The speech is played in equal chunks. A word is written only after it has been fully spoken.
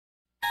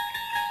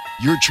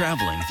You're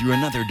traveling through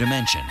another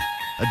dimension.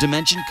 A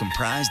dimension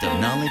comprised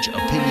of knowledge,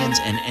 opinions,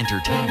 and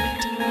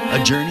entertainment.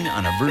 A journey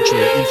on a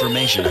virtual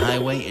information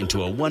highway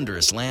into a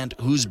wondrous land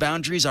whose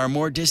boundaries are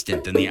more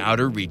distant than the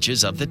outer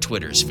reaches of the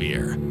Twitter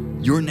sphere.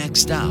 Your next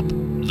stop,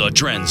 the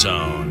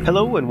Trendzone.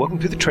 Hello and welcome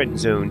to the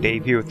Trendzone.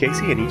 Dave here with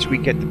Casey, and each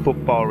week at the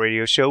Football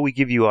Radio Show, we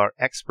give you our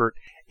expert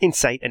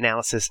insight,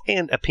 analysis,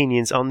 and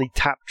opinions on the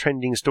top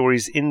trending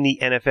stories in the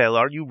NFL.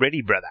 Are you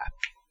ready, brother?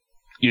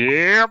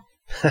 Yep.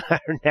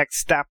 Our next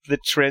stop, the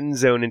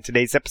Trendzone. In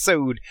today's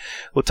episode,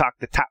 we'll talk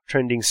the top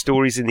trending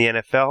stories in the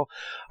NFL,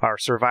 our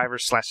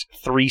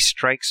Survivor/Three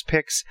Strikes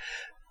picks,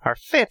 our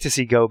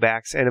fantasy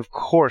go-backs, and of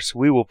course,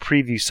 we will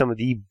preview some of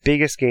the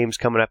biggest games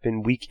coming up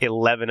in Week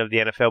 11 of the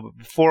NFL. But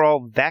before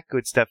all that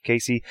good stuff,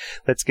 Casey,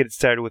 let's get it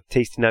started with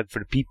Tasty Nug for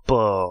the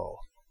people.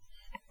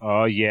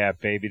 Oh, yeah,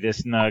 baby.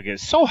 This nug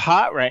is so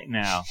hot right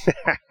now.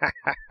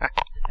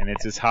 And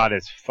it's as hot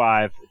as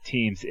 5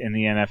 teams in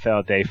the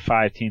NFL, Dave.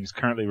 5 teams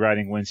currently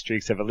riding win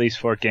streaks of at least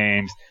 4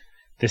 games.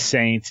 The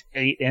Saints,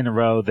 8 in a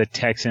row. The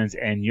Texans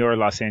and your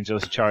Los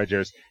Angeles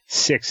Chargers,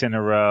 6 in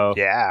a row.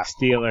 Yeah.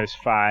 Steelers,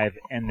 5,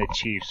 and the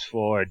Chiefs,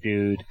 4,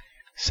 dude.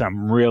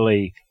 Some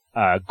really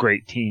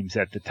great teams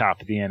at the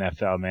top of the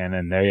NFL, man,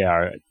 and they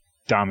are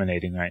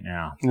dominating right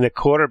now. And the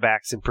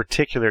quarterbacks in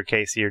particular,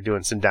 Casey, are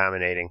doing some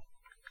dominating.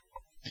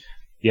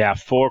 Yeah,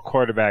 4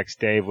 quarterbacks,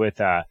 Dave, with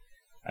a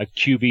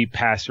QB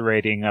passer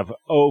rating of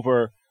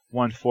over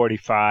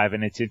 145.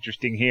 And it's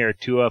interesting here,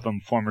 2 of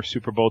them former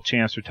Super Bowl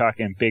champs. We're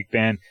talking Big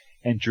Ben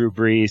and Drew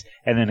Brees,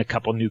 and then a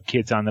couple new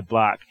kids on the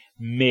block,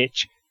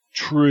 Mitch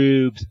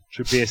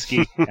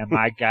Trubisky, and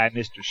my guy,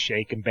 Mr.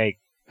 Shake and Bake,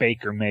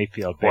 Baker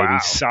Mayfield, baby. Wow.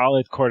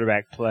 Solid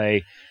quarterback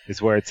play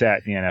is where it's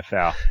at in the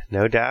NFL.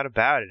 No doubt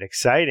about it.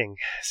 Exciting.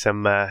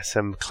 Some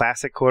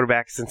classic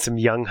quarterbacks and some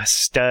young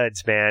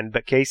studs, man.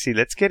 But Casey,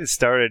 let's get it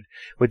started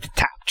with the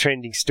top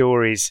trending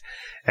stories.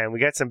 And we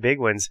got some big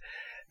ones.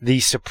 The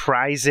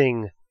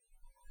surprising,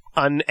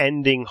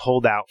 unending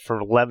holdout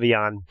for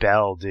Le'Veon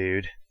Bell,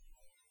 dude.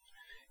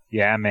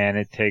 Yeah, man.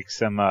 It takes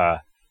some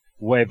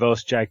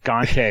huevos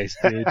gigantes,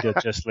 dude, to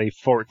just leave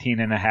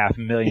 $14.5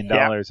 million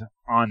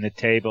on the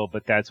table.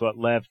 But that's what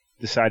Lev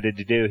decided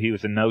to do. He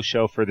was a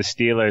no-show for the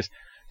Steelers,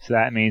 so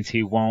that means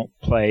he won't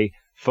play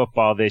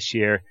football this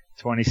year.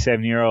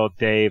 27-year-old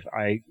Dave,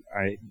 I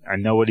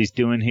know what he's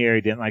doing here.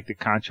 He didn't like the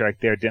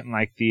contract there, didn't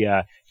like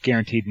the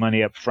guaranteed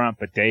money up front.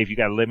 But, Dave, you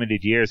got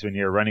limited years when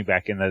you're a running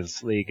back in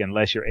this league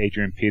unless you're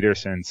Adrian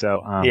Peterson.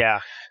 So,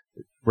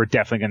 we're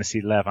definitely going to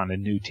see Lev on a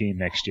new team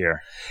next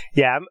year.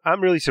 Yeah, I'm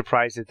really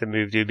surprised at the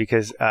move, dude,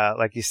 because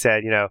like you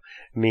said,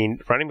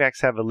 running backs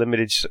have a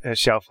limited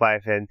shelf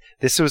life, and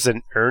this was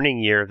an earning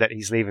year that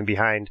he's leaving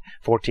behind,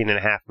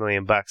 $14.5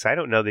 million. I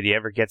don't know that he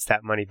ever gets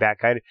that money back.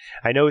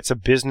 I know it's a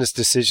business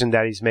decision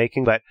that he's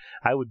making, but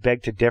I would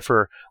beg to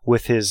differ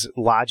with his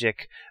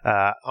logic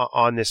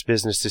on this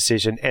business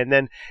decision. And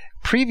then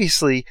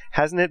previously,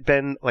 hasn't it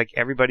been like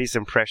everybody's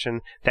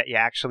impression that you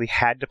actually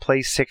had to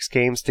play 6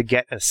 games to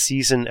get a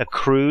season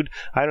accrued?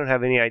 I don't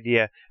have any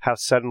idea how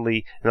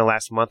suddenly in the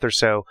last month or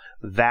so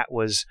that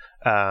was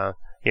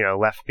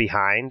left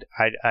behind.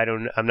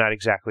 I'm not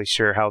exactly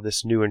sure how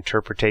this new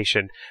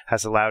interpretation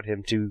has allowed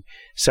him to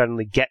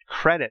suddenly get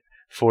credit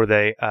for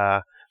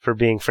for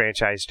being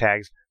franchise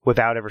tagged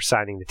without ever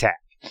signing the tag.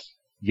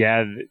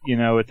 Yeah,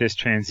 with this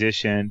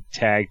transition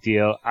tag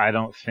deal, I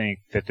don't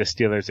think that the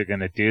Steelers are going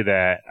to do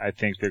that. I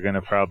think they're going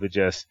to probably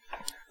just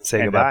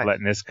end up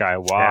letting this guy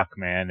walk,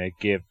 man.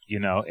 They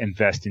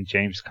invest in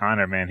James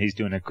Conner, man. He's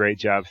doing a great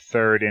job,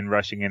 3rd in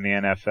rushing in the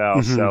NFL.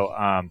 Mm-hmm.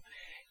 So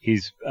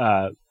he's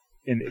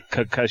in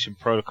concussion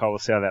protocol. We'll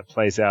see how that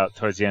plays out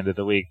towards the end of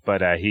the week.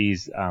 But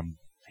he's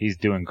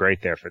doing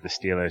great there for the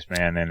Steelers,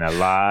 man, and a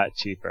lot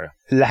cheaper.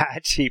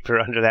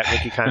 Under that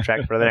rookie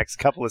contract for the next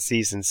couple of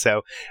seasons.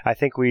 So I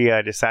think we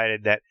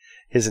decided that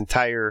his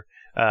entire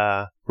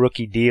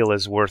rookie deal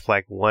is worth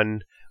like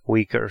 1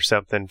 week or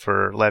something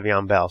for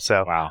Le'Veon Bell.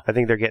 So wow. I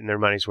think they're getting their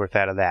money's worth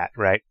out of that,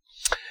 right?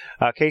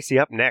 Casey,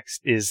 up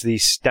next is the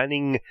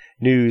stunning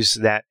news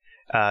that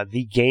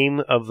the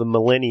game of the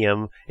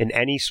millennium in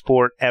any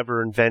sport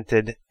ever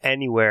invented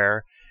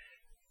anywhere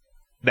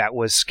that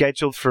was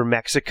scheduled for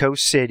Mexico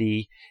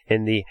City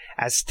in the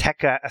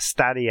Azteca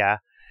Estadia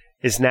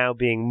is now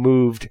being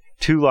moved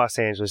to Los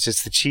Angeles.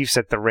 It's the Chiefs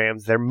at the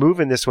Rams. They're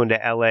moving this one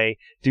to L.A.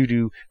 due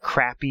to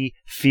crappy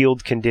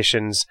field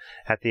conditions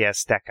at the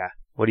Azteca.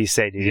 What do you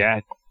say, dude? Yeah,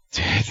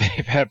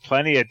 they've had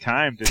plenty of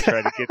time to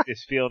try to get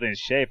this field in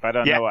shape. I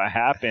don't know what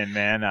happened,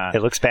 man.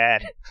 It looks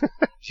bad.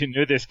 You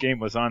knew this game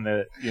was on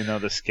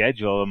the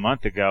schedule a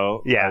month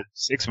ago.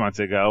 6 months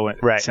ago,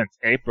 right, since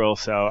April.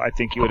 So I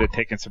think you would have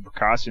taken some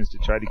precautions to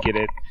try to get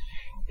it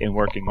in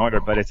working order.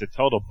 But it's a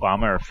total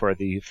bummer for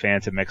the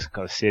fans of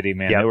Mexico City,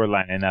 man. They were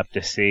lining up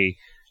to see,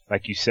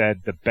 like you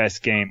said, the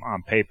best game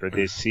on paper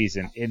this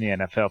season in the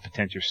NFL,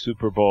 potential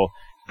Super Bowl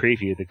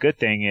preview. The good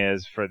thing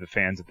is for the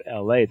fans of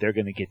LA, they're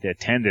going to get to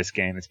attend this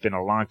game. It's been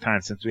a long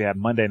time since we had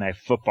Monday Night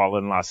Football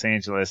in Los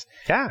Angeles.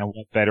 Yeah. And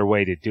what better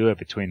way to do it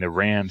between the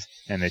Rams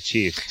and the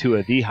Chiefs, 2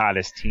 of the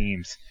hottest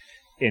teams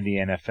in the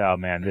NFL,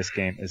 man. This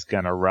game is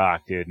going to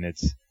rock, dude, and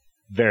it's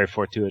very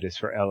fortuitous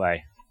for LA.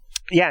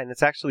 Yeah, and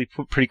it's actually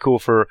pretty cool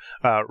for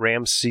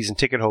Rams season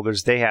ticket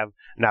holders. They have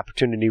an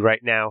opportunity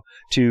right now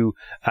to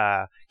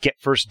get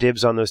first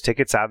dibs on those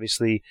tickets.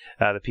 Obviously,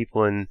 the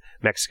people in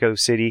Mexico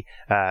City,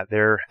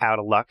 they're out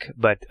of luck,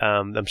 but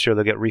I'm sure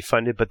they'll get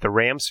refunded. But the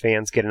Rams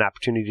fans get an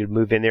opportunity to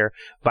move in there,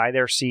 buy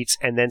their seats,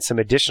 and then some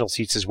additional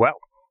seats as well.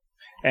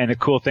 And the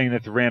cool thing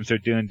that the Rams are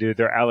doing, dude,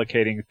 they're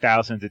allocating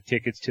thousands of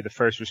tickets to the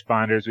first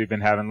responders. We've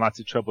been having lots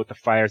of trouble with the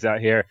fires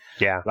out here.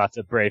 Yeah. Lots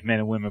of brave men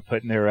and women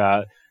putting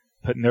their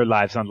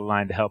lives on the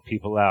line to help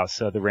people out.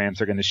 So the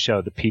Rams are going to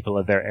show the people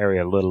of their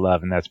area a little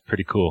love, and that's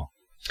pretty cool.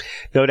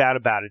 No doubt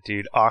about it,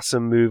 dude.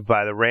 Awesome move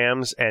by the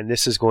Rams, and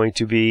this is going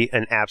to be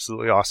an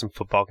absolutely awesome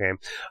football game.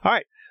 All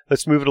right.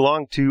 Let's move it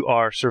along to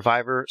our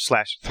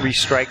Survivor/Three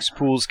Strikes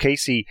pools.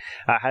 Casey,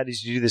 how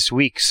did you do this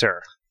week,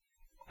 sir?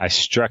 I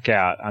struck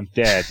out. I'm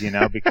dead,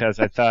 because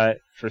I thought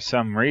for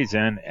some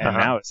reason, and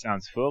now it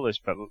sounds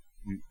foolish, but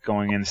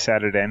going in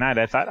Saturday night,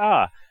 I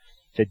thought,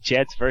 the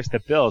Jets versus the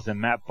Bills and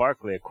Matt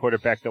Barkley, a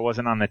quarterback that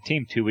wasn't on the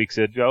team 2 weeks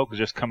ago, was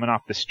just coming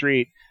off the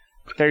street.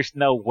 There's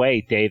no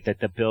way, Dave, that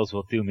the Bills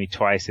will do me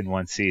twice in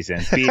one season.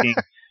 Beating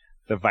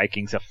the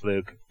Vikings a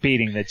fluke.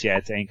 Beating the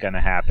Jets ain't going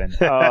to happen.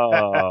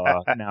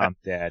 Oh, now I'm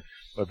dead.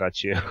 What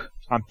about you?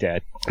 I'm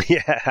dead.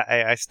 Yeah,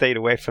 I stayed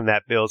away from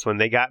that Bills when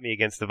they got me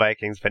against the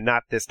Vikings, but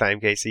not this time,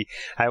 Casey.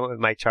 I went with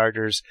my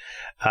Chargers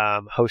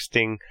on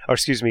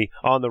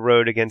the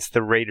road against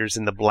the Raiders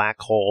in the Black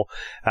Hole.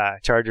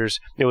 Chargers,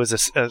 it was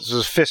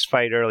a fist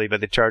fight early,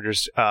 but the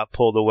Chargers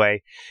pulled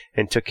away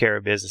and took care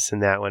of business in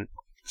that one.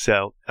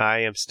 So I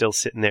am still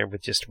sitting there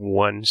with just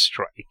one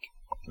strike.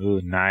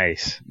 Ooh,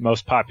 nice.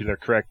 Most popular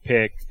correct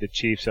pick, the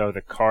Chiefs over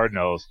the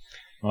Cardinals.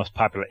 Most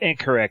popular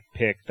incorrect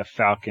pick, the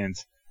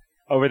Falcons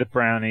over the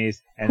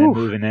Brownies. And then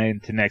moving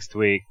into next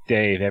week,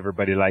 Dave,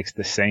 everybody likes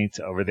the Saints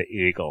over the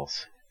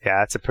Eagles. Yeah,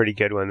 that's a pretty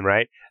good one,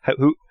 right?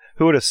 Who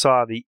would have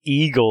saw the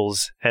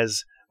Eagles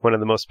as one of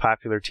the most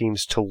popular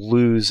teams to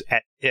lose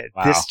at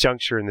this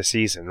juncture in the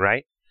season,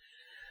 right?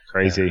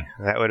 Crazy.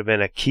 That would have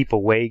been a keep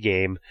away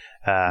game,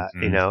 at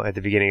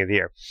the beginning of the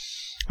year.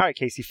 All right,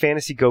 Casey,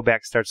 Fantasy Go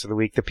Back starts of the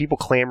week. The people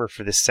clamor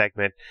for this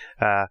segment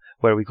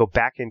where we go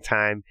back in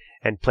time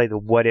and play the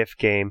what if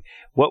game.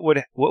 What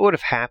would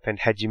have happened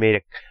had you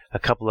made a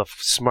couple of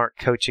smart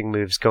coaching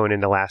moves going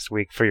into last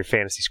week for your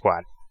fantasy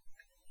squad?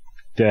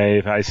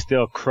 Dave, I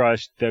still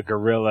crushed the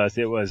Gorillas.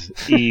 It was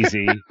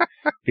easy.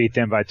 Beat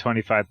them by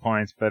 25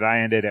 points, but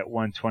I ended at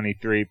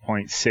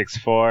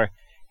 123.64.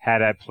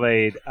 Had I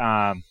played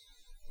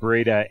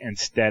Breida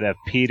instead of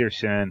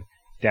Peterson,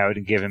 that would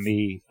have given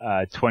me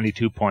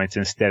 22 points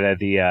instead of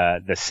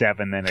the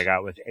 7 that I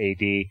got with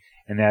AD,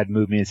 and that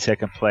moved me in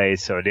second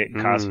place, so it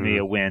didn't cost me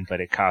a win,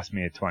 but it cost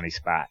me a 20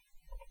 spot.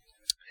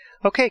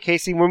 Okay,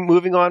 Casey, we're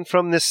moving on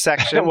from this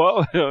section.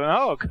 Whoa,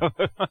 no. All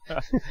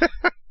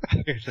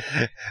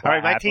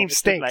right, my team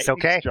stinks,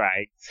 okay?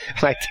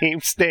 My team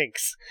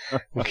stinks,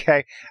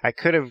 okay? I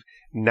could have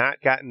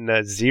not gotten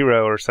a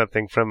 0 or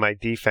something from my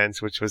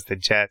defense, which was the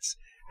Jets,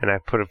 and I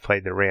could have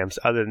played the Rams.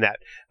 Other than that,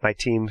 my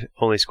team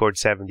only scored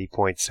 70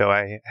 points, so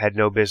I had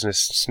no business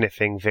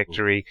sniffing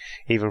victory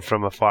even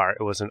from afar.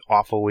 It was an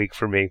awful week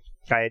for me.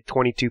 I had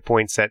 22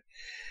 points at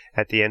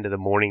the end of the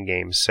morning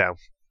games, so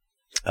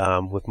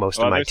with most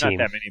of my team. There's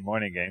not that many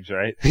morning games,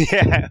 right?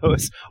 Yeah, it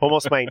was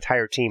almost my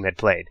entire team had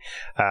played.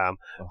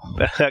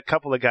 A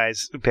couple of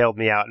guys bailed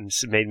me out and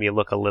made me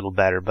look a little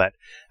better, but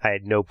I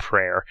had no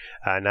prayer,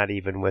 not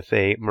even with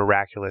a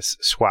miraculous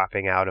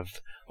swapping out of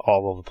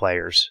all of the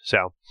players.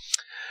 So,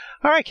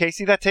 all right,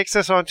 Casey, that takes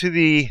us on to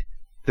the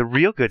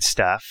real good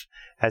stuff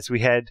as we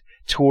head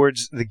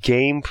towards the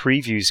game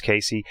previews,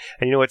 Casey.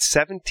 And you know what?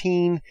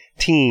 17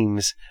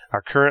 teams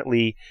are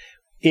currently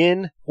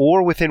in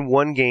or within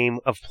one game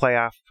of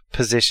playoff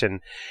position,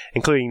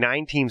 including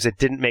 9 teams that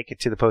didn't make it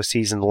to the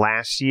postseason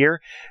last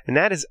year. And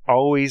that is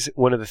always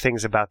one of the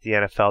things about the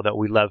NFL that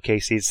we love,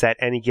 Casey. It's that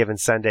any given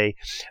Sunday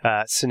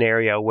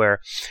scenario where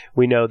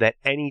we know that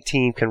any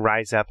team can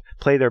rise up,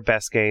 play their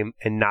best game,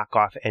 and knock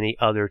off any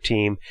other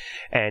team.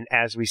 And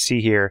as we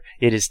see here,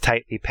 it is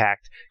tightly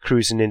packed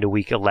cruising into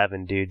week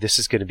 11, dude. This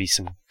is going to be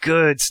some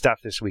good stuff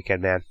this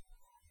weekend, man.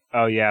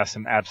 Oh, yeah,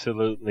 some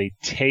absolutely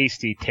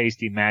tasty,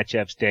 tasty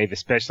matchups, Dave,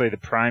 especially the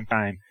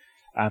primetime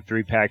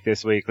 3-pack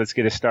this week. Let's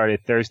get it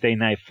started. Thursday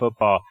Night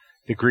Football,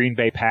 the Green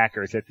Bay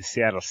Packers at the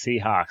Seattle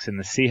Seahawks, and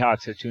the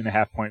Seahawks are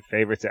 2.5-point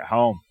favorites at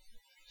home.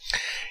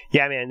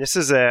 Yeah, man, this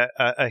is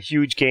a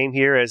huge game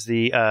here as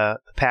the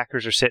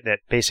Packers are sitting at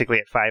basically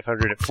at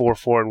 500 at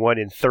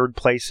 4-4-1 in third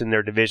place in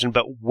their division,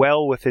 but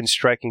well within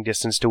striking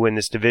distance to win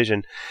this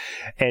division.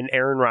 And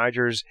Aaron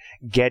Rodgers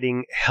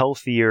getting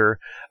healthier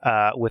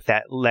with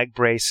that leg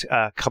brace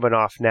coming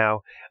off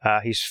now.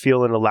 He's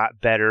feeling a lot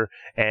better,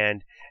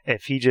 and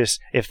if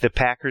the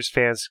Packers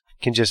fans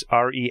can just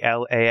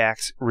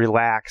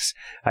relax,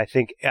 I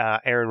think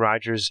Aaron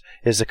Rodgers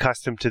is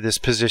accustomed to this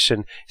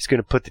position. He's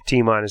going to put the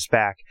team on his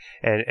back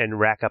and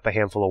rack up a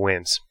handful of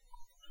wins.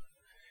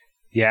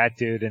 Yeah,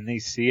 dude, and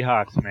these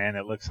Seahawks, man,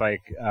 it looks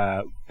like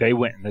they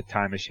went in the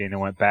time machine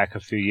and went back a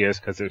few years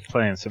because they're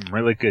playing some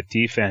really good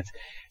defense,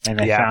 and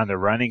they found the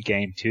running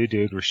game too,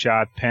 dude.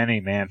 Rashad Penny,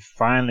 man,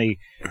 finally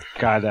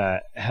got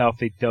a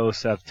healthy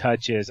dose of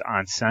touches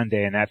on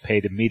Sunday, and that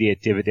paid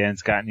immediate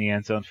dividends, got in the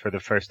end zone for the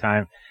first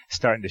time,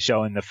 starting to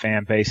show in the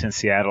fan base in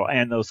Seattle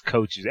and those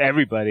coaches,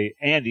 everybody,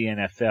 and the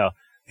NFL,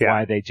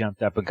 why they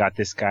jumped up and got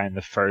this guy in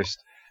the first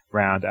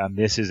round.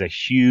 This is a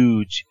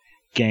huge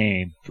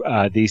game.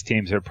 These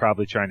teams are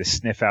probably trying to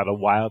sniff out a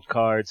wild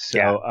card,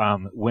 so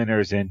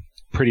winners in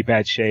pretty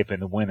bad shape,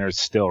 and the winners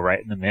still right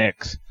in the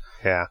mix.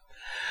 Yeah.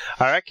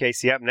 All right,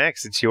 Casey, up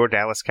next, it's your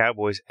Dallas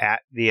Cowboys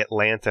at the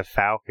Atlanta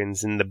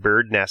Falcons in the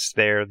Bird Nest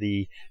there.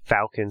 The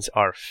Falcons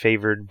are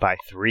favored by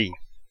 3.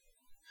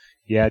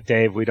 Yeah,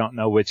 Dave, we don't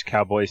know which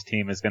Cowboys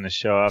team is going to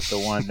show up. The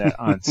one that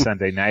on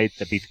Sunday night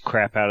that beat the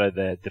crap out of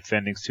the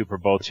defending Super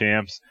Bowl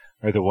champs,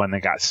 or the one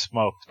that got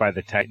smoked by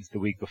the Titans the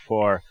week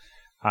before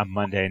on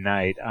Monday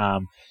night.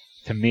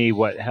 To me,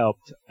 what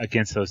helped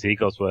against those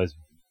Eagles was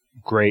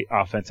great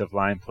offensive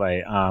line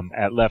play.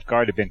 At left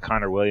guard had been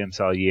Connor Williams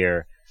all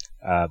year,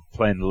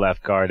 playing the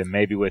left guard, and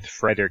maybe with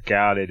Frederick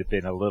out, it had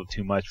been a little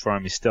too much for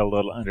him. He's still a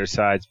little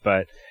undersized,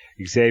 but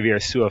Xavier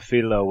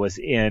Su'a-Filo was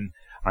in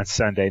on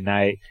Sunday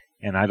night,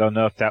 and I don't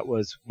know if that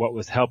was what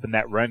was helping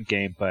that run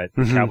game, but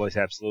the Cowboys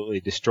absolutely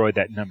destroyed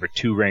that number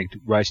 2 ranked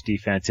rush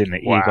defense in the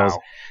Eagles.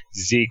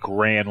 Zeke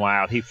ran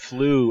wild. He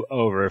flew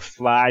over.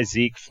 Fly,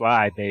 Zeke,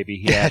 fly,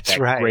 baby. He had that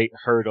great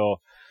hurdle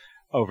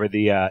over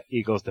the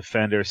Eagles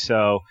defender.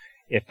 So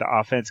if the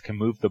offense can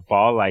move the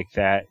ball like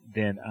that,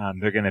 then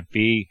they're going to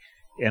be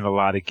in a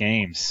lot of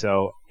games.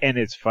 So, and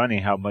it's funny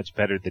how much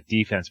better the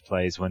defense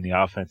plays when the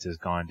offense is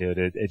gone, dude.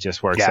 It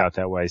just works out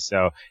that way.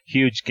 So,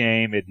 huge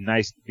game. It'd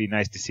be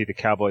nice to see the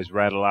Cowboys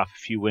rattle off a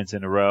few wins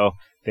in a row.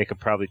 They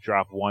could probably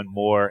drop one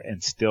more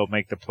and still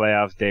make the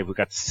playoffs. Dave, we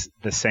got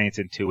the Saints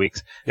in 2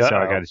 weeks, so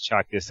I got to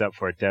chalk this up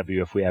for a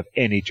W if we have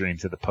any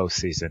dreams of the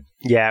postseason.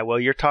 Yeah, well,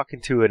 you're talking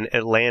to an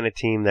Atlanta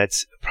team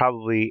that's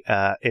probably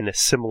in a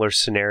similar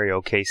scenario,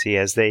 Casey,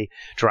 as they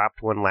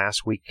dropped one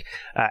last week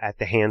at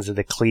the hands of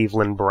the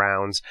Cleveland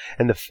Browns,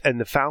 and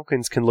the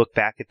Falcons can look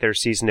back at their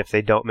season if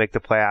they don't make the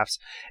playoffs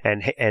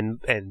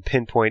and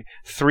pinpoint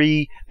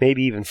 3,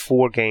 maybe even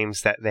 4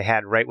 games that they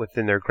had right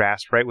within their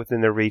grasp, right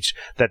within their reach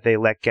that they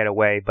let get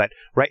away. But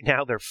right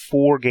now they're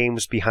 4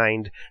 games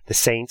behind the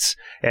Saints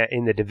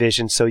in the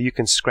division, so you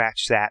can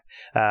scratch that.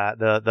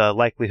 The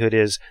likelihood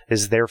is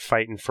they're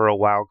fighting for a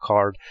wild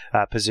card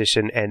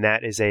position, and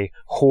that is a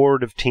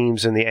horde of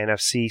teams in the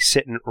NFC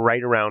sitting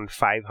right around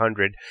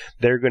 500.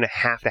 They're going to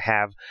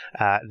have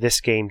this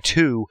game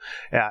too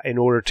in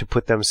order to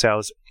put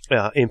themselves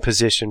in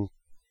position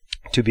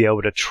to be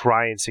able to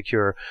try and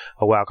secure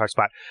a wild card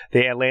spot.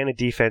 The Atlanta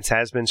defense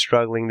has been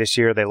struggling this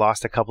year. They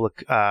lost a couple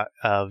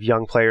of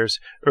young players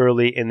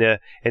early in the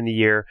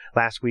year.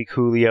 Last week,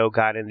 Julio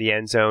got in the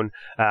end zone,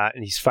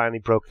 and he's finally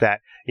broke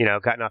that,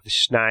 gotten off the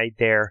schneid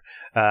there.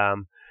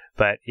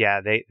 But yeah,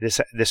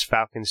 this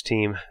Falcons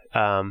team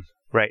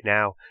right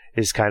now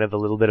is kind of a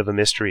little bit of a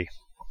mystery.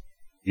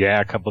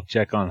 Yeah, a couple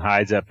Jekyll and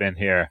Hydes up in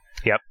here.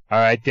 Yep. All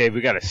right, Dave, we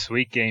got a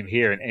sweet game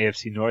here, an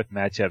AFC North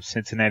matchup.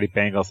 Cincinnati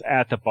Bengals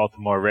at the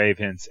Baltimore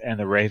Ravens, and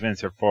the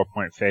Ravens are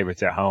 4-point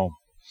favorites at home.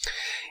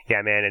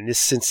 Yeah, man, and this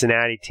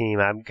Cincinnati team,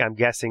 I'm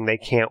guessing they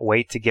can't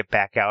wait to get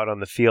back out on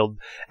the field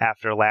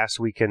after last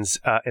weekend's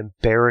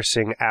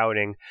embarrassing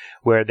outing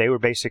where they were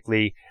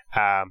basically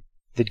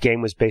the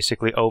game was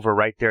basically over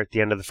right there at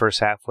the end of the first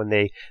half when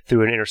they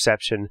threw an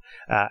interception,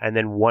 and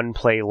then one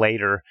play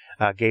later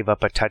gave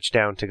up a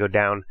touchdown to go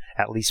down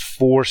at least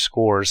 4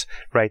 scores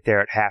right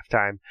there at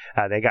halftime.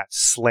 They got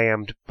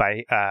slammed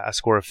by a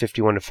score of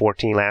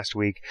 51-14 last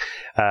week.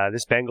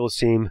 This Bengals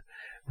team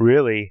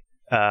really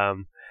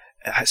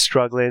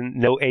struggling.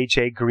 No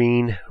A.J.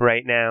 Green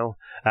right now.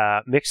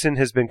 Mixon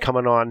has been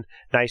coming on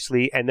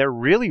nicely, and they're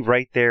really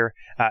right there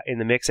in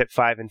the mix at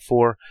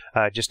 5-4,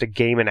 just a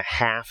game and a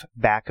half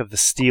back of the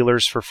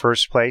Steelers for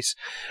first place.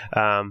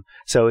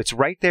 So it's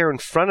right there in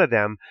front of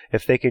them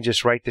if they can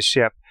just right the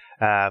ship.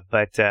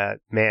 But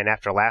man,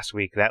 after last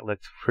week, that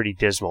looked pretty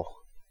dismal.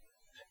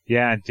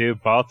 Yeah,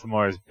 dude,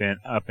 Baltimore has been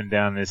up and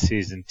down this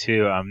season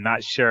too. I'm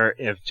not sure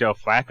if Joe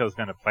Flacco's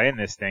going to play in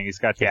this thing. He's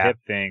got the hip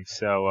thing,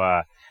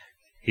 so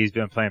he's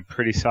been playing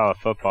pretty solid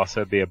football,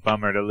 so it'd be a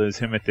bummer to lose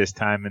him at this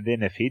time. And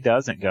then if he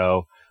doesn't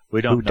go,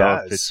 we don't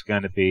know if it's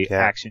going to be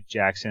Action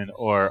Jackson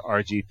or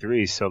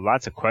RG3. So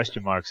lots of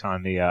question marks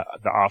on the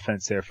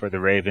offense there for the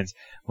Ravens.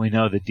 We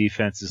know the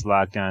defense is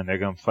locked down. They're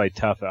going to play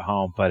tough at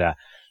home, but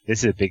this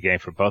is a big game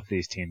for both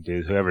these teams,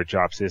 dude. Whoever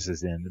drops this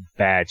is in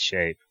bad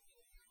shape.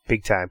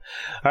 Big time.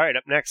 All right,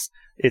 up next,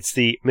 it's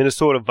the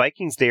Minnesota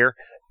Vikings there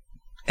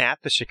at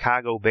the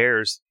Chicago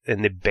Bears,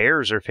 and the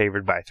Bears are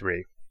favored by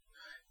 3.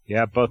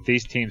 Yeah, both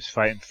these teams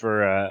fighting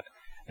for a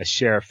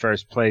share of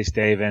first place,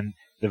 Dave, and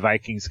the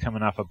Vikings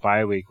coming off a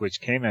bye week,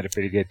 which came at a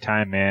pretty good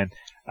time, man.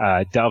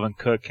 Dalvin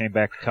Cook came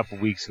back a couple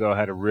weeks ago,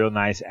 had a real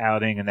nice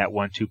outing, and that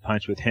 1-2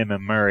 punch with him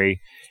and Murray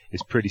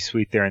is pretty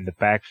sweet there in the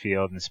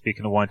backfield. And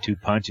speaking of 1-2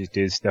 punches,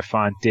 dude,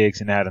 Stephon Diggs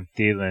and Adam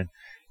Thielen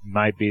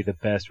might be the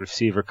best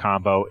receiver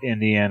combo in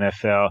the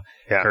NFL.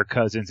 Yeah. Kirk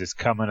Cousins is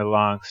coming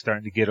along,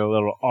 starting to get a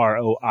little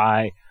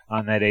ROI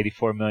on that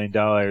 $84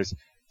 million.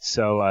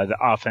 So the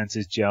offense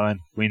is gelling.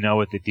 We know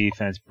what the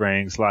defense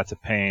brings, lots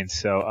of pain.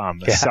 So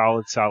a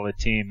solid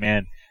team,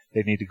 man.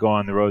 They need to go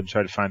on the road and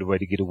try to find a way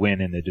to get a win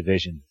in the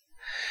division.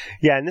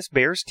 Yeah, and this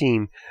Bears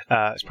team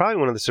is probably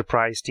one of the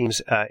surprise teams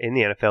in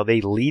the NFL.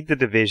 They lead the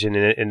division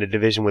in the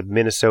division with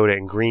Minnesota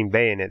and Green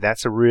Bay in it.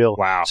 That's a real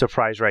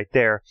surprise right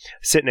there.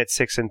 Sitting at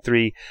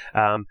 6-3,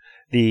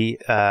 the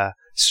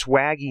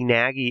swaggy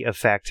naggy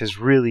effect has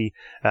really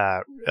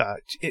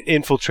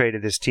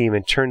infiltrated this team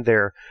and turned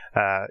their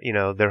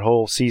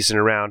whole season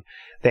around.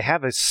 They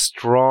have a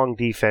strong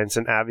defense,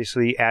 and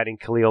obviously adding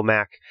Khalil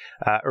Mack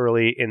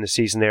early in the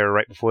season there,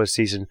 right before the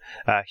season,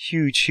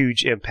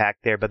 huge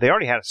impact there. But they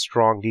already had a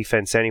strong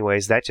defense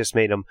anyways. That just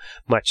made them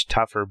much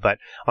tougher. But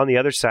on the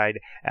other side,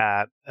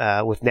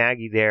 with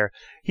Nagy there,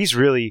 he's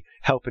really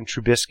helping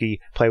Trubisky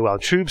play well.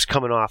 Trub's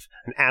coming off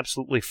an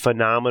absolutely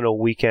phenomenal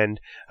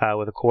weekend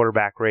with a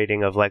quarterback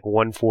rating of like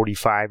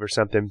 145 or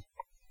something.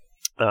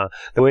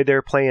 The way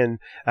they're playing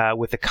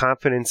with the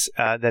confidence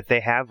that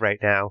they have right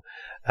now,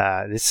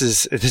 this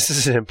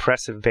is an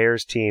impressive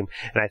Bears team,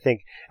 and I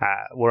think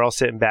we're all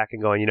sitting back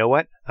and going, you know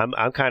what?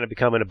 I'm kind of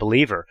becoming a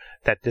believer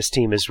that this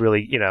team is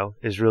really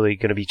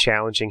going to be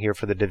challenging here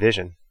for the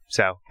division.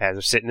 So as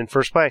they're sitting in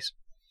first place.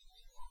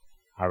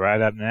 All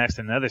right, up next,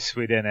 another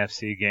sweet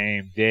NFC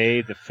game.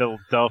 Dave, the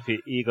Philadelphia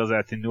Eagles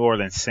at the New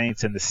Orleans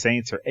Saints, and the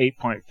Saints are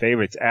 8-point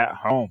favorites at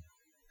home.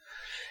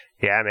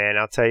 Yeah, man,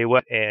 I'll tell you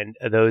what. And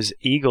those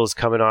Eagles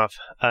coming off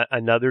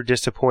another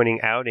disappointing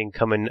outing,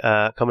 coming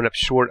up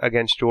short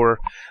against your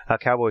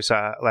Cowboys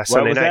last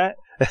Sunday night.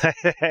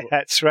 That?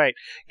 That's right.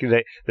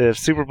 The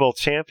Super Bowl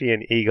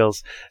champion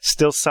Eagles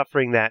still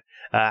suffering that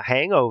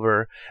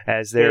hangover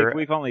as they're. Dave,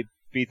 we've only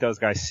beat those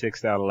guys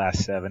 6 out of the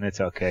last 7.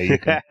 It's okay.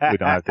 We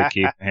don't have to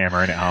keep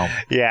hammering it home.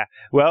 Yeah.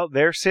 Well,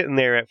 they're sitting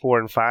there at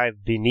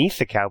 4-5 beneath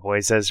the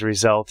Cowboys as a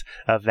result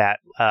of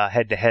that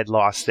head-to-head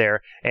loss there.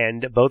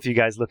 And both of you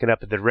guys looking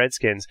up at the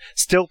Redskins.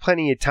 Still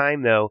plenty of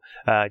time, though.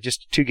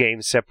 Just 2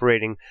 games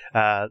separating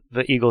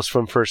the Eagles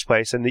from first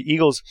place. And the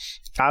Eagles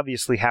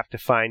obviously have to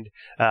find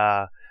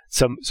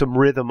some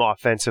rhythm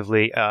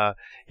offensively,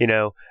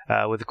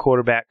 with the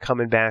quarterback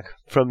coming back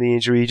from the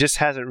injury. He just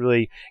hasn't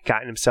really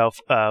gotten himself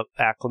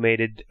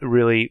acclimated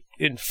really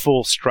in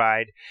full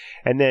stride.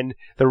 And then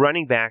the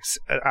running backs,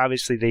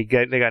 obviously they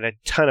got a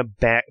ton of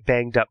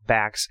banged up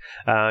backs.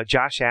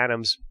 Josh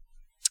Adams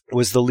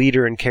was the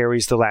leader in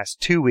carries the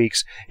last 2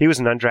 weeks. He was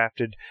an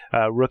undrafted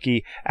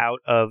rookie out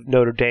of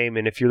Notre Dame,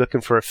 and if you're looking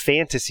for a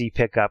fantasy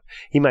pickup,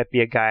 he might be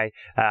a guy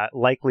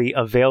likely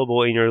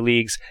available in your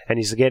leagues, and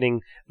he's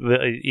getting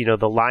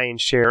the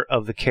lion's share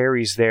of the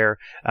carries there,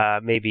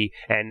 maybe.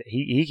 And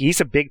he's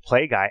a big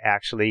play guy,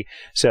 actually.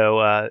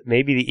 So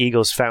maybe the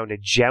Eagles found a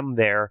gem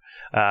there,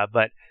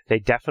 but they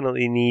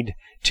definitely need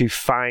to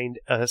find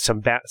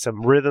some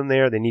rhythm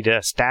there. They need to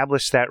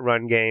establish that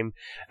run game,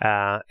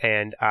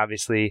 and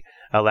obviously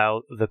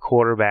allow the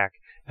quarterback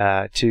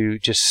to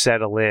just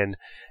settle in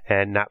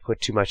and not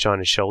put too much on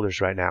his shoulders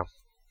right now.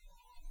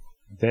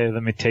 Dave,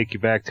 let me take you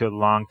back to a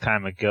long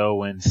time ago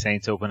when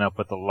Saints opened up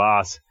with a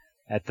loss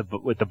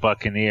with the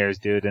Buccaneers,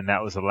 dude, and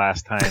that was the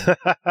last time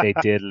they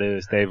did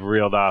lose. They've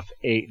reeled off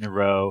 8 in a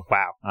row.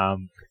 Wow.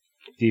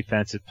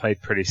 Defense has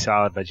played pretty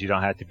solid, but you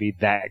don't have to be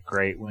that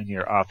great when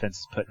your offense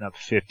is putting up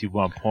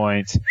 51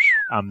 points.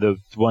 The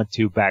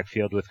 1-2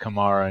 backfield with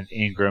Kamara and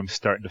Ingram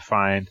starting to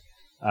find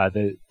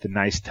the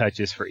nice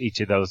touches for each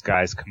of those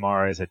guys.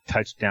 Kamara is a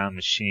touchdown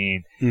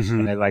machine,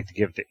 and they like to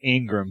give it to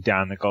Ingram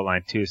down the goal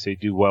line too, so you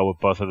do well with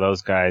both of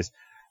those guys.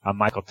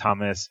 Michael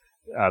Thomas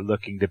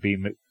looking to be,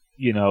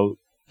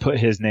 put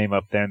his name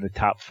up there in the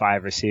top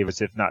 5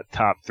 receivers, if not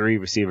top 3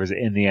 receivers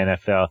in the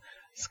NFL.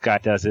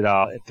 Scott does it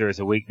all. If there's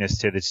a weakness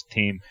to this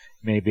team,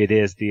 maybe it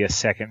is the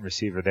second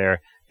receiver there.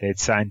 They had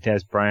signed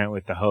Des Bryant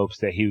with the hopes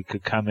that he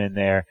could come in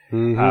there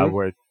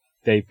where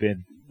they've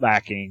been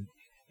lacking.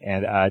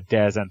 And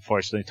Des,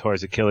 unfortunately, tore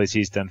his Achilles.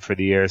 He's done for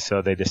the year,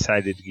 so they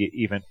decided to get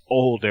even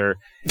older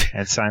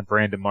and sign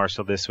Brandon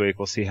Marshall this week.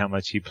 We'll see how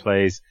much he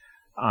plays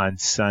on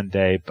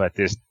Sunday. But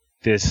this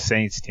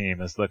Saints team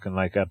is looking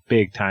like a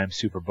big-time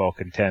Super Bowl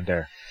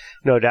contender.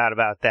 No doubt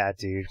about that,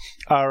 dude.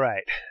 All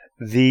right.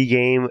 The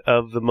game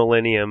of the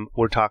millennium,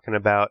 we're talking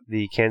about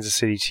the Kansas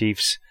City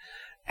Chiefs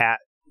at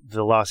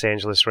the Los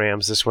Angeles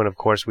Rams. This one, of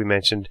course, we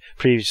mentioned,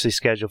 previously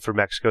scheduled for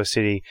Mexico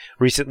City,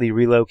 recently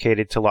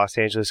relocated to Los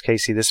Angeles.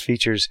 Casey, this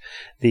features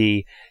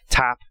the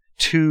top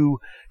 2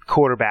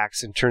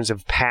 quarterbacks in terms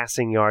of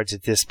passing yards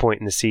at this point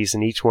in the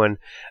season, each one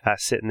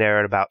sitting there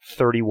at about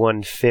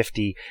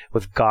 3,150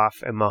 with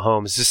Goff and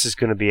Mahomes. This is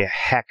going to be a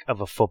heck of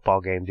a football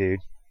game, dude.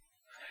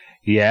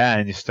 Yeah,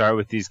 and you start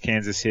with these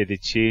Kansas City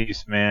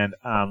Chiefs, man.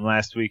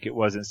 Last week it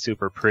wasn't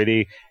super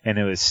pretty, and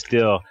it was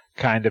still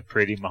kind of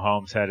pretty.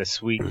 Mahomes had a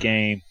sweet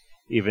game,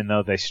 even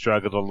though they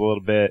struggled a little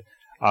bit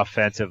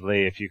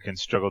offensively, if you can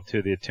struggle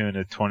to the tune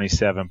of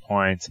 27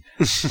 points.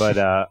 But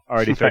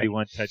already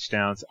 31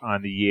 touchdowns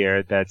on the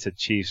year. That's a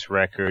Chiefs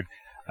record.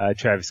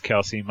 Travis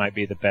Kelce might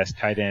be the best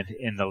tight end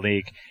in the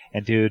league.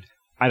 And, dude,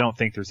 I don't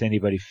think there's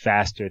anybody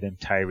faster than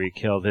Tyreek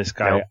Hill. This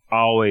guy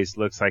always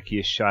looks like he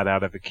is shot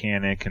out of a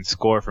cannon, can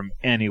score from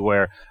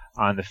anywhere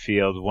on the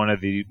field. One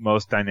of the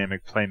most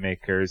dynamic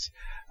playmakers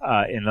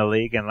in the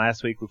league. And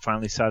last week we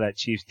finally saw that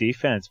Chiefs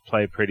defense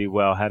play pretty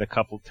well. Had a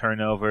couple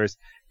turnovers,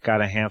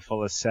 got a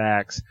handful of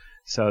sacks.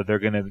 So they're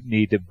going to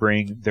need to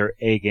bring their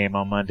A game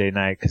on Monday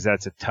night because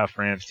that's a tough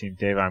Rams team,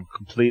 Dave. I'm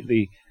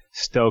completely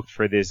stoked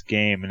for this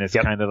game, and it's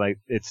kind of like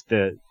it's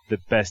the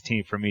best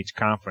team from each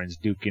conference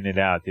duking it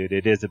out, dude.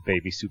 It is a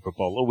baby Super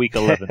Bowl, a Week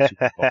 11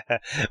 Super Bowl.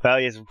 Well,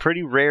 it's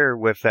pretty rare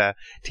with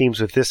teams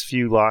with this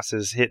few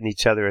losses hitting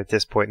each other at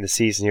this point in the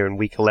season here in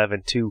Week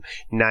 11. 2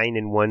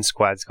 9-1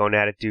 squads going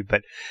at it, dude.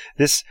 But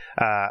this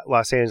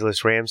Los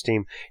Angeles Rams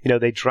team,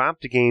 they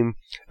dropped a game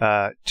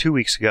 2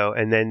 weeks ago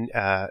and then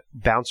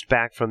bounced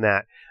back from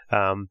that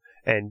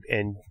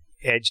and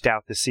edged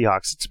out the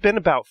Seahawks. It's been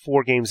about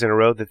 4 games in a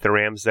row that the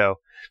Rams, though,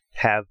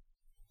 have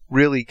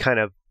really kind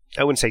of,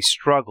 I wouldn't say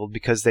struggled,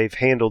 because they've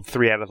handled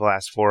 3 out of the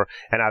last 4,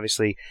 and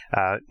obviously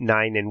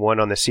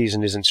 9-1 on the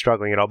season isn't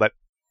struggling at all, but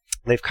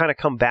they've kind of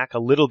come back a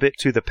little bit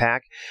to the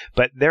pack,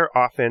 but their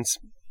offense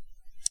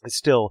is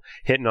still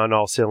hitting on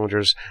all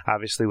cylinders,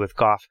 obviously with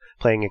Goff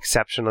playing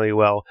exceptionally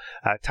well.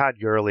 Todd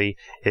Gurley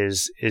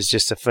is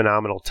just a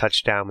phenomenal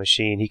touchdown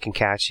machine. He can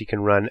catch, he can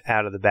run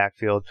out of the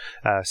backfield.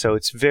 So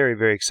it's very,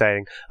 very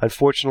exciting.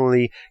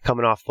 Unfortunately,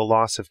 coming off the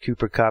loss of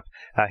Cooper Kupp,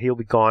 he'll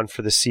be gone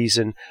for the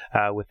season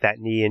with that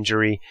knee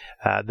injury.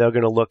 They're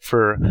going to look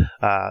for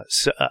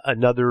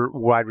another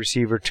wide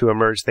receiver to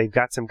emerge. They've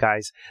got some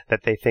guys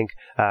that they think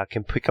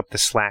can pick up the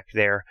slack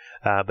there,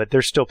 but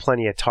there's still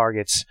plenty of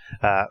targets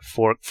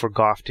for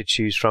Goff to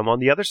choose from. On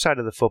the other side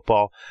of the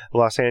football, the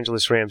Los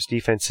Angeles Rams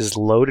defense is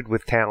loaded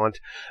with talent.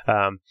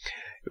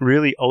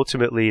 Really,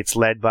 ultimately, it's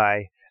led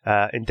by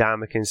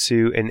Ndamukong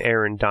Suh and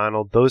Aaron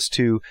Donald. Those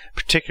two,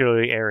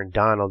 particularly Aaron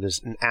Donald,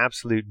 is an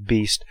absolute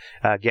beast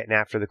getting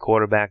after the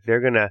quarterback. They're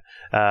going to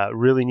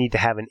really need to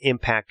have an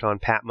impact on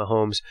Pat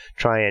Mahomes.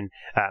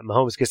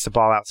 Mahomes gets the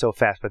ball out so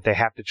fast, but they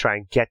have to try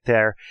and get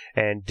there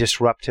and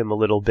disrupt him a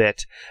little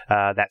bit.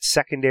 That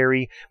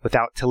secondary,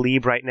 without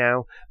Talib right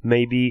now,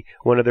 may be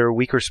one of their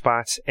weaker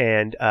spots,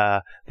 and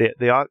the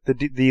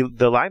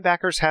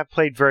linebackers have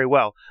played very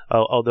well,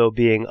 although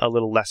being a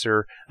little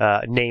lesser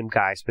name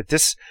guys. But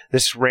this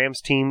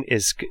Rams team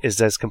is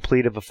as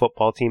complete of a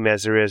football team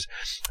as there is.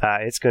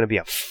 It's going to be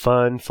a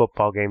fun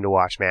football game to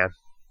watch, man.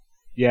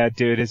 Yeah,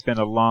 dude, it's been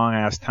a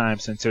long-ass time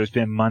since there's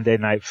been Monday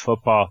Night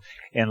Football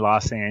in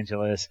Los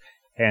Angeles,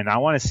 and I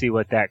want to see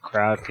what that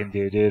crowd can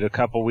do, dude. A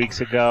couple weeks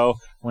ago,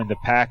 when the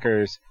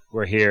Packers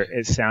were here,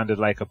 it sounded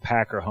like a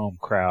Packer home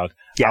crowd.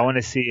 Yeah. I want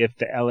to see if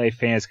the LA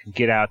fans can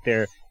get out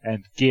there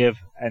and give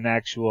an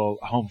actual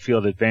home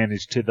field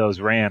advantage to those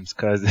Rams,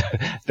 because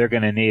they're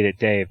going to need it,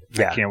 Dave.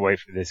 Yeah. I can't wait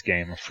for this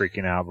game. I'm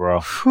freaking out, bro.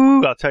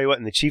 Whew, I'll tell you what,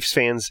 and the Chiefs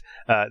fans,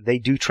 they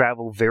do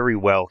travel very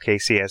well,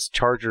 Casey, as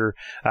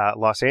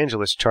Los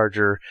Angeles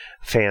Charger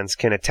fans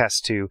can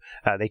attest to.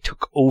 They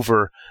took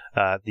over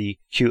the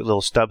cute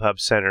little StubHub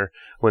Center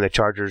when the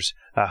Chargers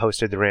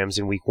hosted the Rams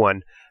in Week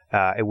 1.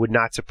 It would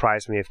not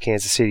surprise me if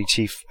Kansas City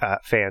Chief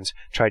fans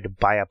tried to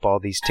buy up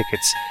all these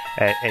tickets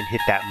and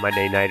hit that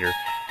Monday nighter.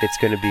 It's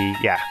going to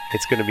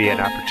be an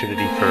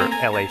opportunity for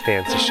LA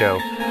fans to show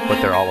what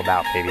they're all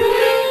about, baby.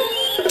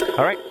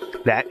 All right.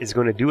 That is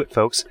going to do it,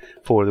 folks,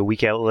 for the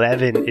Week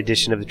 11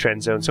 edition of the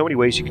Trendzone. So many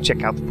ways you can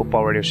check out the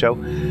Football Radio Show.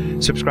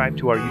 Subscribe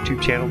to our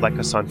YouTube channel, like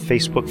us on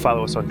Facebook,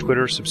 follow us on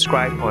Twitter,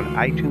 subscribe on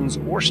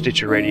iTunes or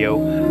Stitcher Radio,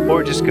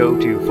 or just go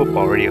to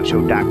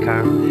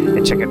footballradioshow.com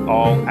and check it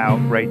all out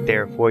right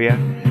there for you.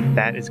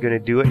 That is going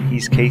to do it.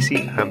 He's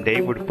Casey. I'm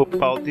Dave. We're the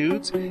Football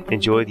Dudes.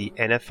 Enjoy the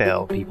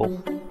NFL,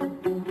 people.